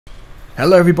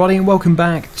Hello everybody and welcome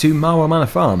back to Marwell Manor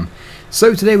Farm.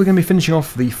 So today we're going to be finishing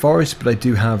off the forest, but I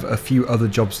do have a few other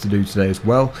jobs to do today as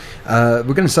well. We're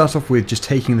going to start off with just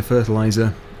taking the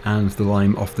fertiliser and the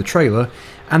lime off the trailer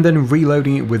and then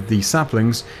reloading it with the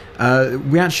saplings.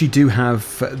 We actually do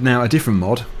have now a different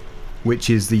mod, which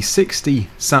is the 60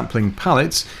 sapling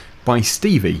pallets by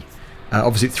Stevie.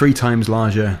 Obviously 3 times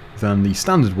larger than the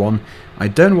standard one. I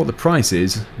don't know what the price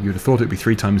is. You would have thought it would be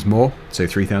 3 times more, so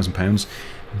 £3,000.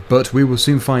 But we will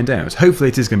soon find out. Hopefully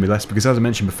it is going to be less because, as I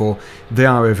mentioned before, they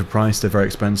are overpriced, they're very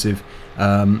expensive.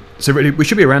 So really, we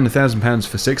should be around £1,000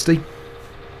 for 60.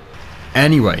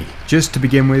 Anyway, just to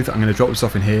begin with, I'm going to drop this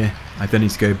off in here. I then need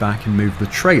to go back and move the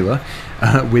trailer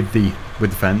with the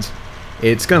fence.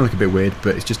 It's going to look a bit weird,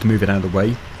 but it's just to move it out of the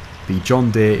way. The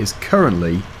John Deere is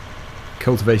currently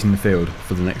cultivating the field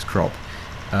for the next crop.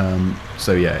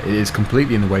 So yeah, it is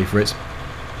completely in the way for it.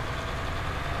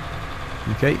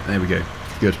 Okay, there we go.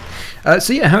 Good.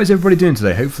 So yeah, how is everybody doing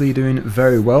today? Hopefully you're doing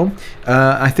very well.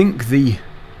 I think the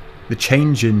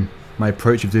change in my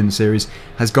approach of doing the series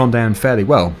has gone down fairly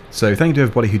well. So thank you to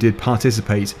everybody who did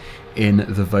participate in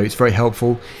the votes. Very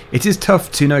helpful. It is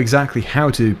tough to know exactly how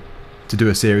to do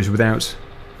a series without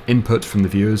input from the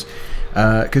viewers.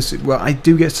 Because, well, I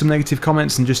do get some negative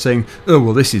comments and just saying, oh,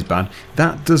 well, this is bad.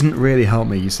 That doesn't really help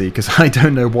me, you see, because I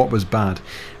don't know what was bad.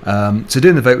 So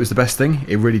doing the vote was the best thing.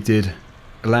 It really did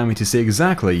allow me to see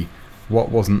exactly what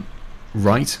wasn't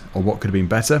right or what could have been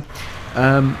better.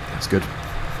 That's good.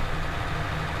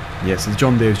 Yeah, so the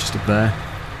John Deere is just up there.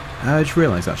 I just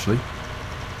realised, actually,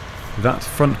 that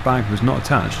front bag was not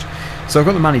attached. So I've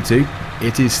got the Manitou.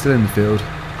 It is still in the field.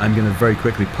 I'm going to very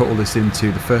quickly put all this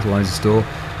into the fertiliser store,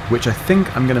 which I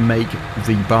think I'm going to make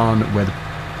the barn where the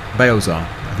bales are.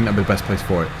 I think that'll be the best place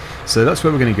for it. So that's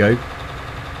where we're going to go.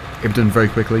 It'll be done very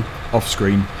quickly, off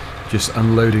screen, just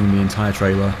unloading the entire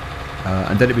trailer.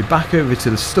 And then it'll be back over to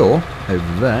the store,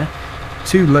 over there,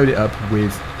 to load it up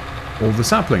with all the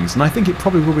saplings. And I think it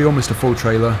probably will be almost a full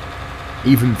trailer,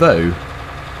 even though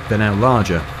they're now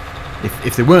larger.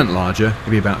 If they weren't larger,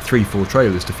 it'd be about 3 full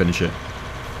trailers to finish it.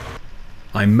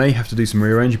 I may have to do some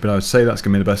rearranging, but I would say that's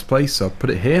going to be the best place, so I'll put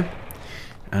it here.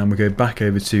 And we'll go back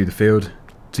over to the field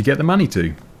to get the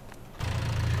Manitou.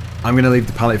 I'm going to leave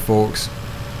the pallet forks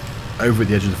over at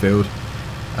the edge of the field.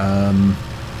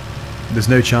 There's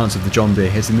no chance of the John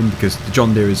Deere hitting them because the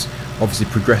John Deere is obviously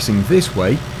progressing this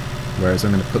way, whereas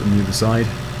I'm going to put them on the other side.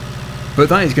 But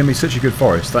that is going to be such a good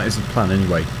forest. That is the plan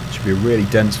anyway. It should be a really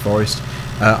dense forest.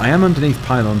 I am underneath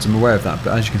pylons, I'm aware of that,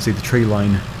 but as you can see the tree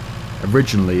line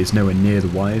originally is nowhere near the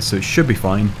wires, so it should be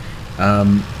fine.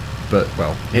 But,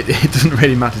 well, it doesn't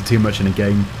really matter too much in a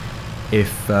game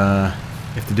if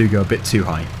they do go a bit too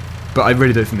high. But I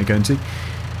really don't think they're going to.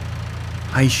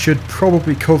 I should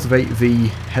probably cultivate the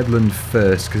headland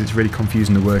first because it's really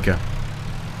confusing the worker.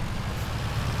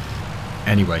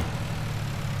 Anyway,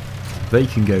 they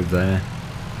can go there.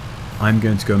 I'm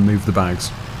going to go and move the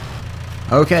bags.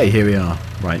 Okay, here we are.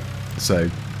 Right, so,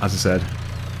 as I said,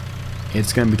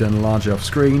 it's going to be done larger off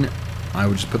screen. I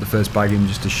will just put the first bag in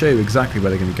just to show you exactly where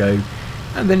they're going to go.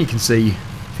 And then you can see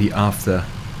the after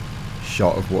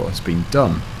shot of what has been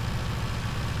done.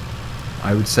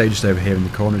 I would say just over here in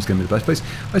the corner is going to be the best place.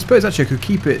 I suppose actually I could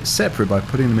keep it separate by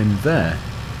putting them in there.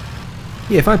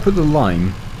 Yeah, if I put the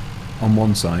lime on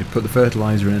one side, put the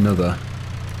fertiliser in another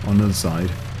on the other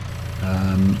side,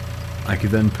 I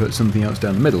could then put something else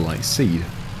down the middle like seed.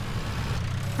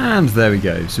 And there we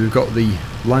go. So we've got the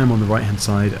lime on the right hand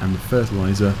side and the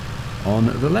fertiliser on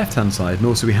the left hand side. And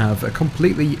also we have a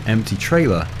completely empty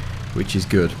trailer, which is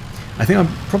good. I think I'm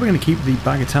probably going to keep the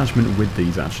bag attachment with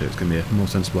these actually. It's going to be a more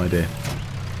sensible idea.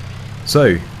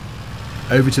 So,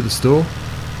 over to the store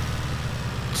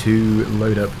to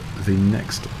load up the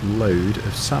next load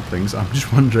of saplings. I'm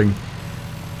just wondering,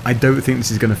 I don't think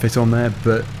this is going to fit on there,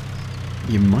 but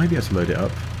you might be able to load it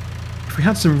up. If we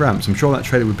had some ramps, I'm sure that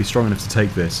trailer would be strong enough to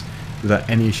take this without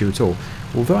any issue at all.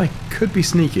 Although I could be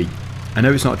sneaky. I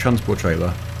know it's not a transport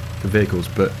trailer for vehicles,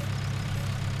 but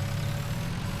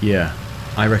yeah,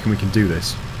 I reckon we can do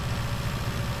this.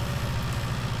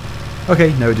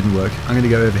 Okay, no, it didn't work. I'm going to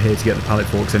go over here to get the pallet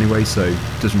forks anyway, so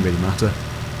it doesn't really matter.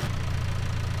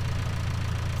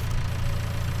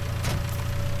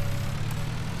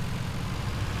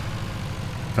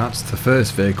 That's the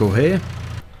first vehicle here.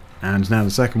 And now the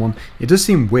second one. It does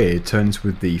seem weird, turns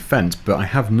with the fence, but I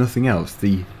have nothing else.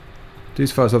 The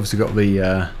Deuce Fire's obviously got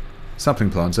the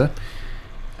sapling planter,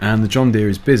 and the John Deere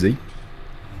is busy.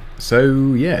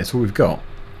 So yeah, it's all we've got.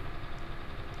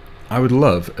 I would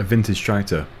love a vintage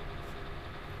tractor,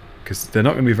 because they're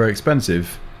not going to be very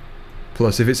expensive.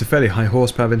 Plus, if it's a fairly high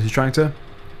horsepower vintage tractor,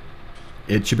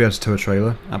 it should be able to tow a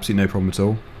trailer, absolutely no problem at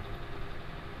all.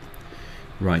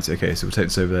 Right, okay, so we'll take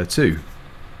this over there too.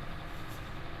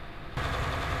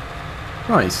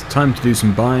 Right, time to do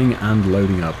some buying and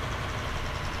loading up.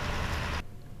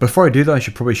 Before I do that, I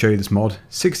should probably show you this mod.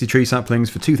 60 tree saplings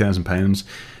for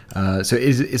 £2,000. So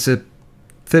it's a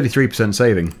 33%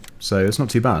 saving, so it's not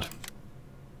too bad.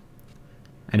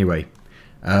 Anyway,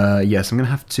 yes, I'm going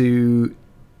to have to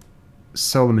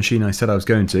sell the machine I said I was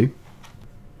going to.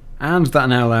 And that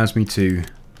now allows me to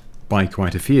buy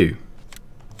quite a few.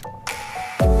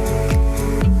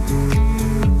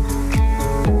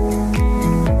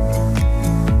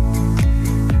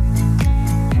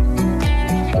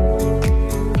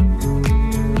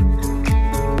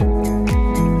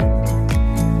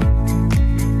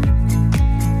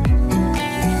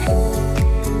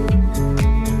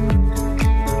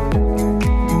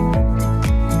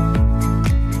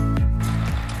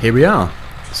 Here we are.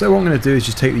 So what I'm going to do is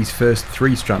just take these first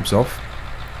 3 straps off.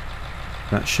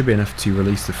 That should be enough to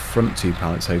release the front 2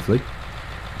 pallets, hopefully.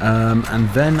 And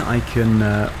then I can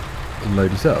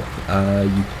load it up.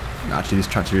 Actually, this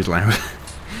tractor is loud.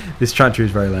 This tractor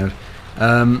is very loud.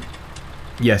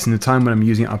 Yes, in the time when I'm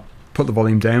using it, I'll put the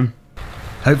volume down.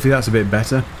 Hopefully that's a bit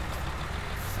better.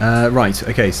 Right,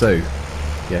 okay, so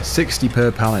yeah, 60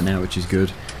 per pallet now, which is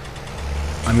good.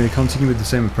 I'm going to continue with the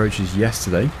same approach as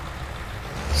yesterday.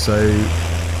 So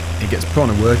it gets put on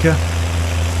a worker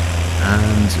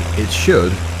and it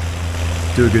should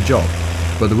do a good job,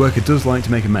 but the worker does like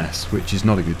to make a mess, which is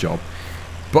not a good job.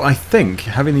 But I think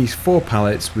having these 4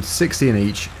 pallets with 60 in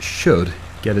each should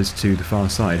get us to the far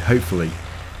side, hopefully.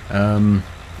 I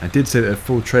did say that a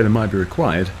full trailer might be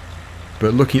required,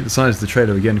 but looking at the size of the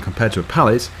trailer again compared to a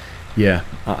pallet, yeah,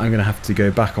 I'm going to have to go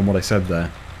back on what I said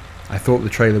there. I thought the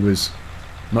trailer was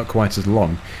not quite as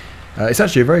long. It's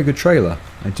actually a very good trailer.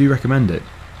 I do recommend it.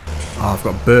 Oh, I've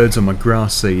got birds on my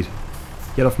grass seed.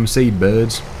 Get off my seed,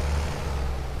 birds.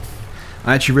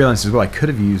 I actually realised as well I could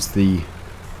have used the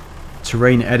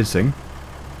terrain editing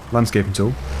landscaping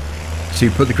tool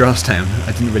to put the grass down.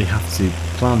 I didn't really have to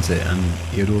plant it, and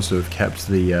it would also have kept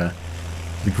the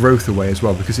growth away as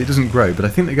well, because it doesn't grow, but I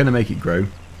think they're going to make it grow.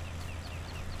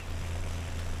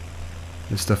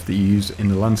 The stuff that you use in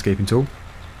the landscaping tool.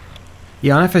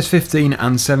 Yeah, on FS 15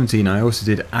 and 17 I also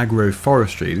did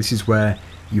agroforestry. This is where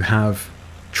you have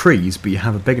trees, but you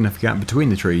have a big enough gap between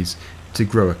the trees to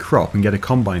grow a crop and get a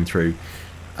combine through.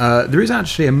 There is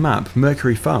actually a map,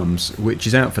 Mercury Farms, which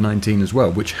is out for 19 as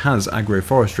well, which has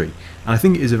agroforestry, and I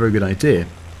think it is a very good idea.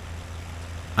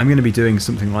 I'm going to be doing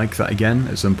something like that again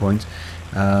at some point.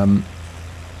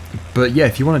 But yeah,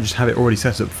 if you want to just have it already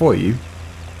set up for you,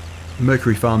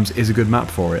 Mercury Farms is a good map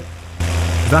for it.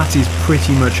 That is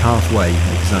pretty much halfway,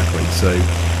 exactly, so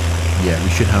yeah, we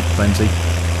should have plenty.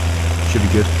 Should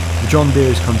be good. The John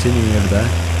Deere is continuing over there,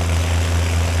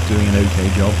 doing an okay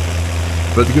job.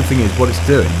 But the good thing is, what it's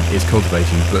doing is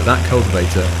cultivating, but that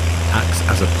cultivator acts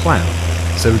as a plough,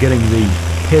 so we're getting the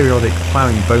periodic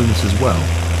ploughing bonus as well.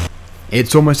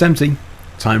 It's almost empty.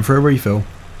 Time for a refill.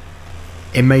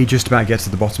 It may just about get to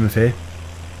the bottom of here.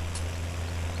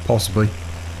 Possibly.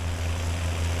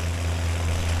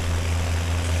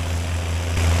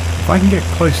 If I can get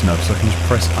close enough so I can just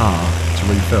press R to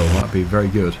refill, that'd be very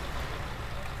good.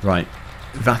 Right,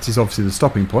 that is obviously the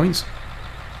stopping point.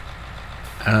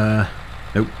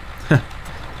 Nope.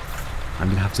 I'm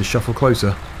going to have to shuffle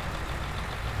closer.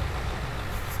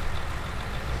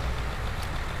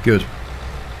 Good.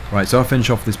 Right, so I'll finish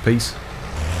off this piece.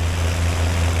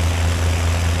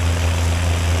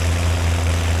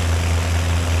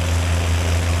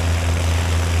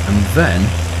 And then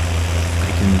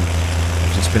I can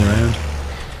just spin around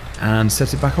and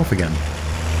set it back off again.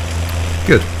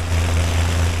 Good.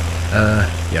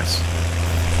 Yes.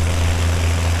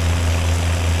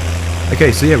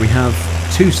 Okay, so yeah, we have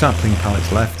 2 sapling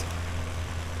pallets left,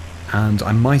 and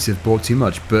I might have bought too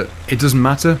much, but it doesn't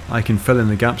matter, I can fill in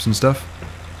the gaps and stuff.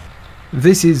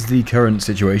 This is the current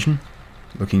situation,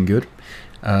 looking good.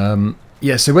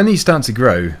 Yeah, so when these start to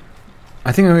grow,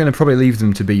 I think I'm going to probably leave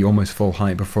them to be almost full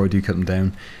height before I do cut them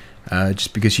down,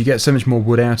 just because you get so much more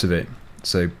wood out of it.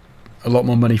 So a lot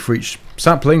more money for each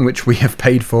sapling, which we have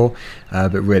paid for,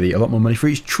 but really a lot more money for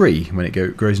each tree when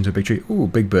it grows into a big tree. Ooh,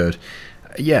 big bird.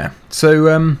 Yeah,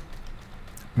 so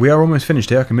we are almost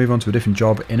finished here. I can move on to a different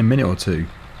job in a minute or two.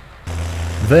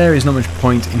 There is not much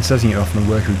point in setting it off on the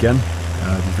worker again.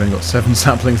 We've only got 7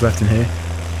 saplings left in here.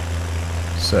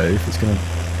 So if it's going to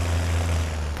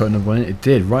put another one in, it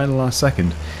did right at the last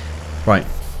second. Right,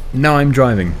 now I'm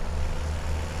driving.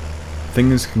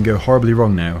 Things can go horribly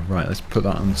wrong now. Right, let's put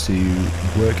that onto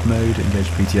work mode, engage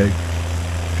PTO.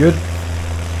 Good.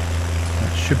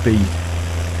 That should be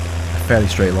fairly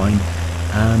straight line,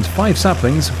 and 5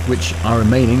 saplings, which are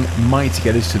remaining, might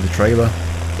get us to the trailer.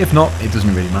 If not, it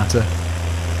doesn't really matter.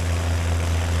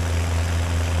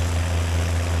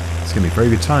 It's going to be very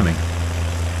good timing.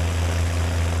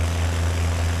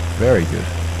 Very good.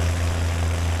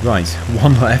 Right,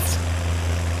 1 left.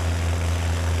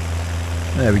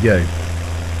 There we go.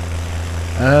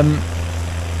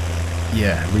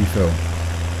 Yeah, refill.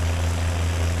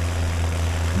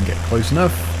 And get close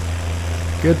enough.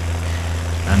 Good.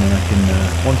 And then I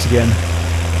can once again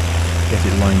get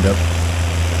it lined up.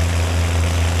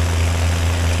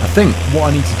 I think what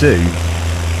I need to do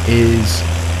is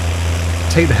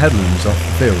take the headlands off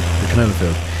the field, the canola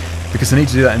field, because I need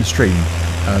to do that in the stream.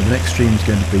 The next stream is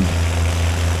going to be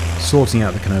sorting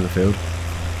out the canola field.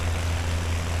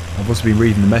 I've also been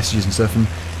reading the messages and stuff, and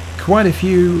quite a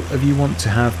few of you want to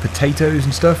have potatoes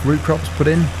and stuff, root crops put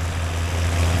in.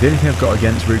 The only thing I've got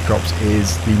against root crops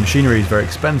is the machinery is very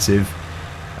expensive,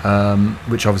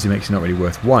 which obviously makes it not really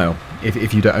worthwhile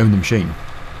if you don't own the machine.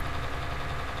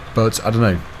 But I don't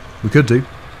know, we could do.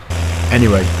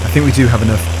 Anyway, I think we do have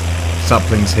enough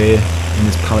saplings here in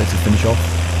this pallet to finish off.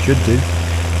 Should do.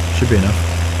 Should be enough.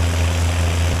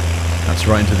 That's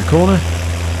right into the corner.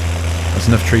 That's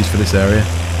enough trees for this area.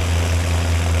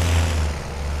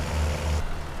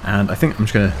 And I think I'm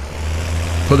just going to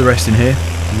put the rest in here,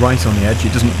 right on the edge.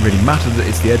 It doesn't really matter that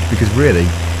it's the edge, because really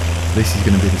this is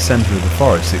going to be the centre of the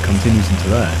forest. It continues into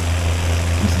there,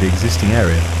 into the existing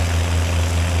area.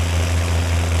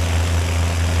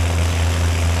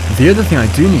 The other thing I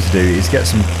do need to do is get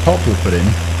some poplar put in,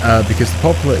 because the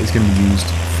poplar is going to be used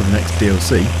for the next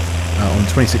DLC. On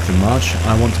the 26th of March,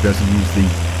 I want to be able to use the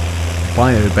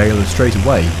bio baler straight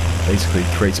away. Basically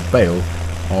creates a bale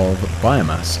of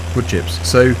biomass, wood chips.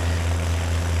 So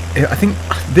I think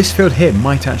this field here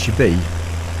might actually be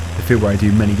the field where I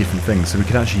do many different things, so we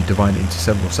could actually divide it into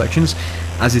several sections,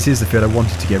 as it is the field I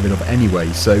wanted to get rid of anyway.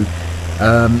 So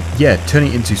yeah,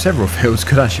 turning it into several fields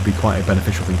could actually be quite a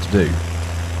beneficial thing to do.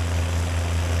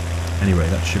 Anyway,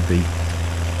 that should be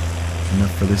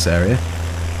enough for this area.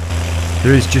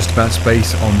 There is just about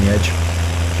space on the edge,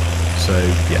 so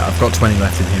yeah, I've got 20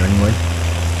 left in here anyway.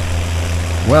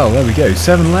 Well, there we go,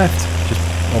 7 left. Just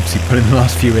obviously putting the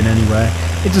last few in anywhere.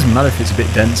 It doesn't matter if it's a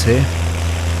bit dense here.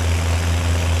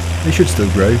 They should still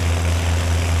grow.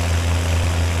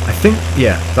 I think,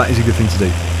 yeah, that is a good thing to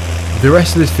do. The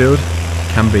rest of this field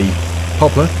can be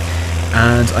poplar,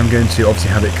 and I'm going to obviously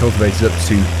have it cultivated up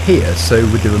to here. So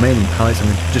with the remaining pallets, I'm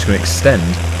just going to extend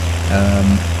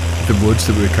the woods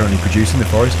that we're currently producing, the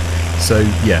forest. So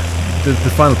yeah,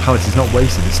 the final pallet is not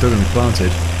wasted, it's still going to be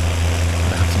planted.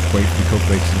 I have to wait for the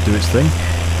cultivator to do its thing,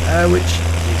 which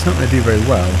it's not going to do very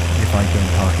well if I go and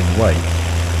park in the way.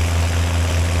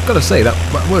 I've got to say, that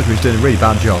worker is doing a really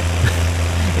bad job.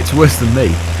 It's worse than me.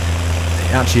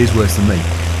 It actually is worse than me.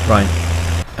 Right,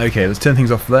 okay, let's turn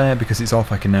things off there. Because it's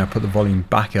off, I can now put the volume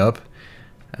back up.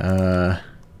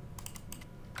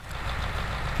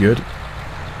 Good.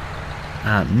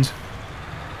 And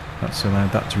that's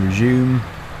allowed that to resume.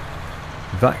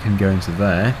 That can go into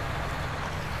there.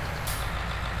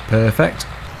 Perfect.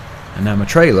 And now my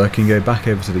trailer can go back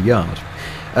over to the yard.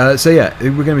 So yeah,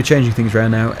 we're going to be changing things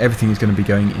around now. Everything is going to be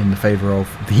going in the favour of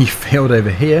the field over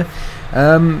here.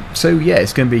 So yeah,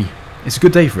 it's a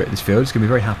good day for it, this field. It's going to be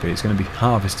very happy. It's going to be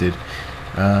harvested.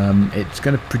 It's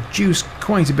going to produce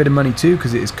quite a bit of money too,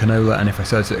 because it is canola, and if I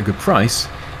sell it at a good price,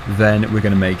 then we're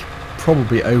going to make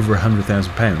probably over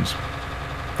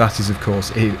 £100,000. That is, of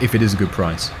course, if it is a good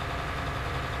price.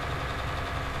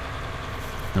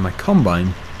 Now my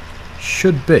combine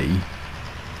should be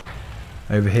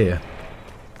over here.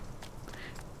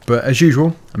 But as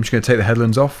usual, I'm just going to take the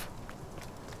headlands off,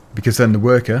 because then the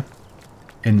worker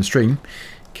in the stream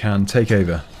can take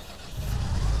over.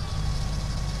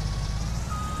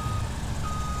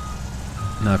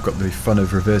 Now I've got the fun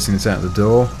of reversing this out the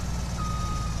door.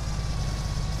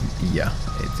 Yeah,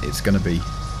 it's going to be...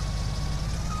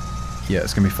 Yeah,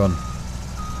 it's going to be fun.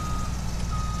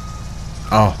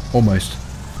 Oh, almost.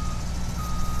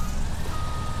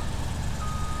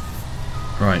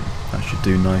 Right, that should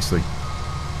do nicely.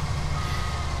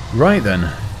 Right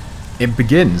then, it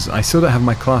begins. I still don't have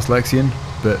my class Lexion,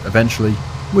 but eventually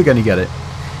we're going to get it.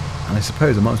 And I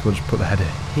suppose I might as well just put the header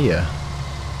here.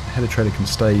 The header trailer can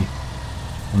stay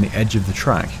on the edge of the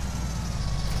track.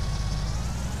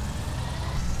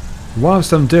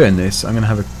 Whilst I'm doing this, I'm going to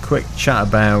have a quick chat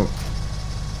about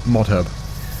ModHub.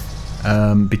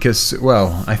 Because,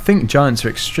 well, I think Giants are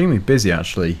extremely busy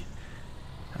actually.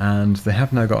 And they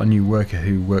have now got a new worker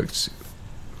who works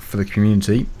for the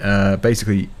community.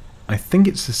 Basically, I think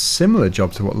it's a similar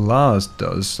job to what Lars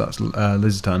does. That's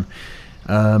Lizatan.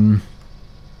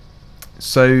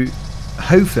 So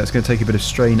hopefully that's going to take a bit of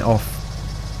strain off,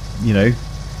 you know,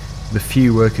 the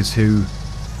few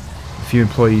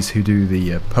employees who do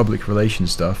the public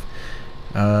relations stuff.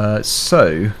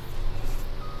 So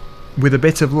with a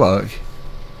bit of luck,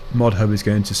 ModHub is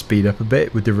going to speed up a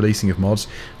bit with the releasing of mods.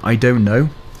 I don't know.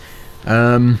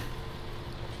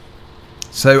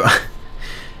 So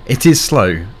it is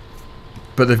slow,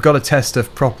 but they've got to test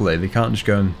stuff properly. They can't just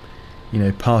go and, you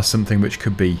know, pass something which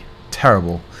could be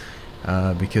terrible,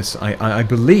 because I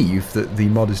believe that the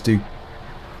modders do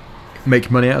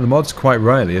make money out of the mods quite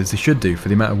rightly, as they should do for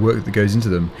the amount of work that goes into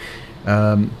them.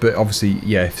 But obviously,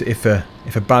 yeah, if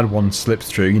a bad one slips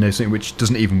through, you know, something which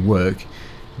doesn't even work,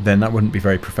 then that wouldn't be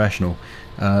very professional.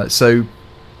 So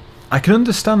I can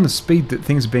understand the speed that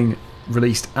things are being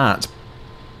released at,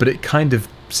 but it kind of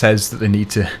says that they need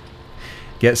to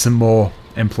get some more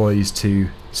employees to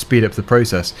speed up the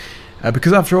process.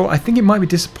 Because after all, I think it might be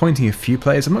disappointing a few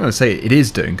players. I'm not going to say it is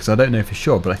doing, because I don't know for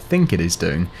sure, but I think it is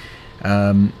doing.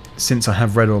 Since I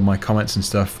have read all my comments and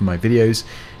stuff from my videos,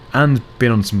 and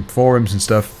been on some forums and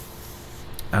stuff,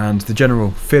 and the general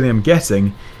feeling I'm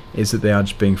getting is that they are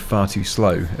just being far too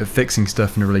slow at fixing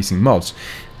stuff and releasing mods.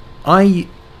 I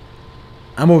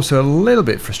am also a little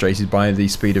bit frustrated by the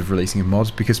speed of releasing of mods,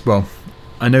 because, well,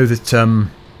 I know that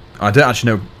I don't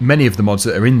actually know many of the mods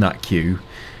that are in that queue.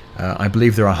 I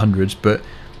believe there are hundreds, but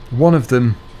one of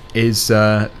them is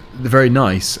the very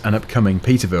nice and upcoming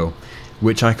Peterville,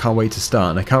 which I can't wait to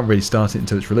start, and I can't really start it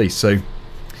until it's released. So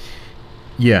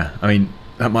yeah, I mean,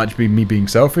 that might be me being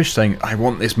selfish, saying I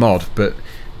want this mod, but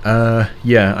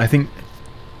yeah, I think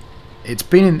it's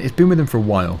been with them for a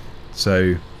while,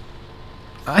 so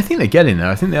I think they're getting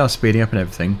there. I think they are speeding up and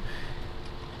everything,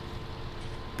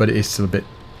 but it is still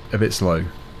a bit slow.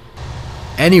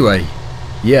 Anyway,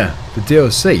 yeah, the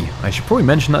DLC. I should probably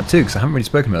mention that too, because I haven't really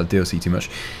spoken about the DLC too much.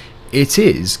 It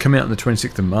is coming out on the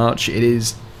 26th of March. It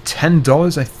is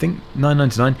 $10, I think,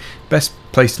 $9.99. Best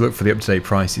place to look for the up-to-date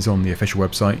price is on the official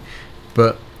website,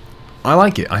 but I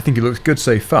like it. I think it looks good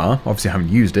so far. Obviously I haven't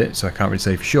used it, so I can't really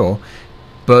say for sure,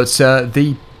 but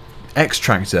the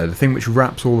extractor, the thing which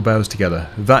wraps all the bells together,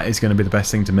 that is going to be the best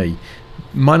thing to me.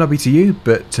 Might not be to you,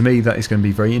 but to me that is going to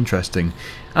be very interesting.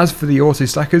 As for the auto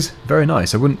stackers, very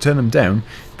nice. I wouldn't turn them down,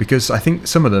 because I think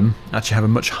some of them actually have a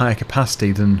much higher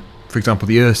capacity than, for example,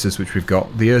 the Ursus, which we've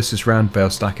got. The Ursus round bale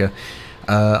stacker,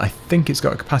 I think it's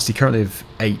got a capacity currently of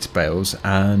 8 bales,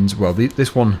 and, well,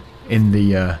 this one in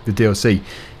the DLC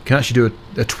can actually do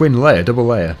a twin layer, double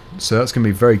layer, so that's going to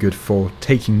be very good for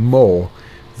taking more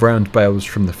round bales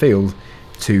from the field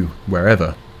to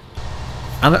wherever.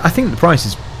 And I think the price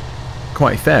is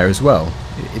quite fair as well.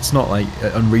 It's not like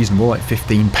unreasonable, like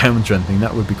 £15 or anything.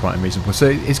 That would be quite unreasonable, so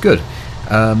it's good.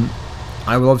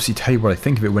 I will obviously tell you what I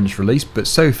think of it when it's released, but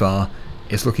so far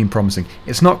it's looking promising.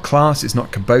 It's not class, it's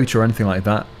not Kubota or anything like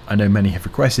that. I know many have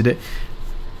requested it,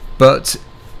 but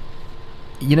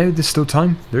you know, there's still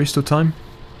time. There is still time.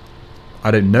 I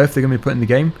don't know if they're going to be put in the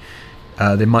game.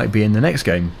 They might be in the next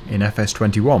game, in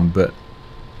FS21, but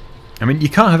I mean, you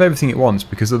can't have everything at once,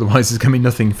 because otherwise there's going to be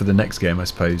nothing for the next game, I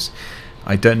suppose.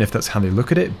 I don't know if that's how they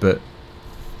look at it, but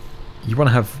you want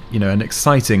to have, you know, an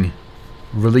exciting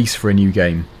release for a new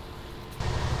game.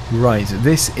 Right,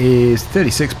 this is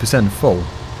 36% full.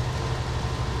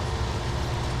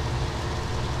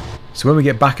 So when we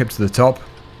get back up to the top,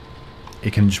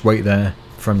 it can just wait there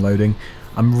for unloading.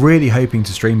 I'm really hoping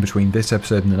to stream between this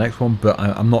episode and the next one, but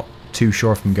I'm not too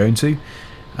sure if I'm going to.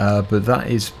 But that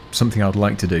is something I'd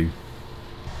like to do.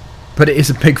 But it is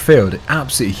a big field,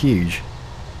 absolutely huge.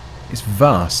 It's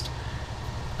vast,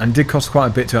 and it did cost quite a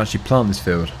bit to actually plant this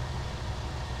field.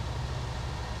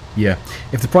 Yeah,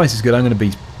 if the price is good, I'm going to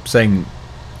be saying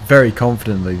very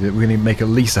confidently that we're going to make at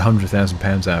least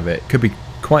 £100,000 out of it. Could be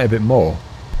quite a bit more.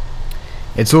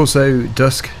 It's also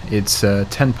dusk, it's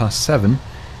 7:10,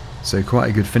 so quite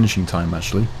a good finishing time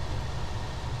actually.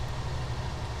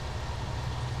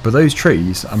 But those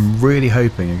trees, I'm really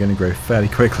hoping are going to grow fairly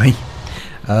quickly.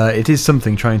 It is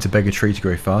something trying to beg a tree to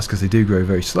grow fast, because they do grow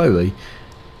very slowly,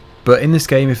 but in this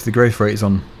game, if the growth rate is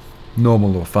on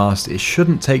normal or fast, it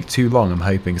shouldn't take too long, I'm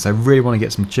hoping, because I really want to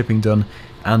get some chipping done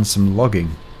and some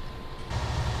logging.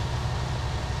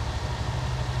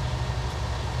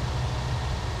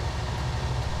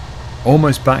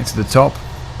 Almost back to the top,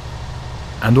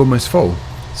 and almost full.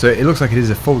 So it looks like it is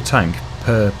a full tank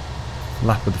per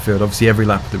lap of the field. Obviously every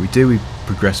lap that we do, we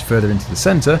progress further into the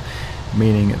centre,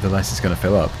 meaning the less it's going to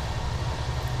fill up.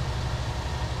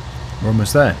 We're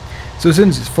almost there. So as soon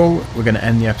as it's full, we're going to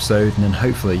end the episode, and then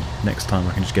hopefully next time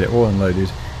I can just get it all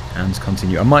unloaded and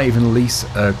continue. I might even lease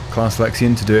a Class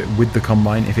Lexion to do it with the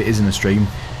Combine if it is in a stream,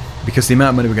 because the amount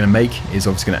of money we're going to make is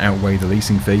obviously going to outweigh the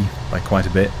leasing fee by quite a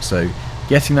bit, so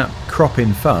getting that crop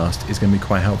in fast is going to be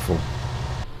quite helpful.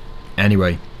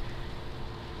 Anyway,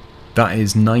 that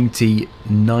is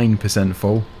 99%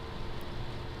 full.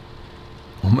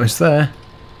 Almost there.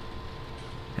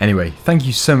 Anyway, thank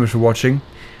you so much for watching.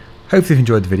 Hopefully you've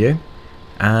enjoyed the video,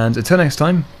 and until next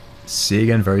time, see you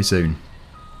again very soon.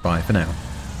 Bye for now.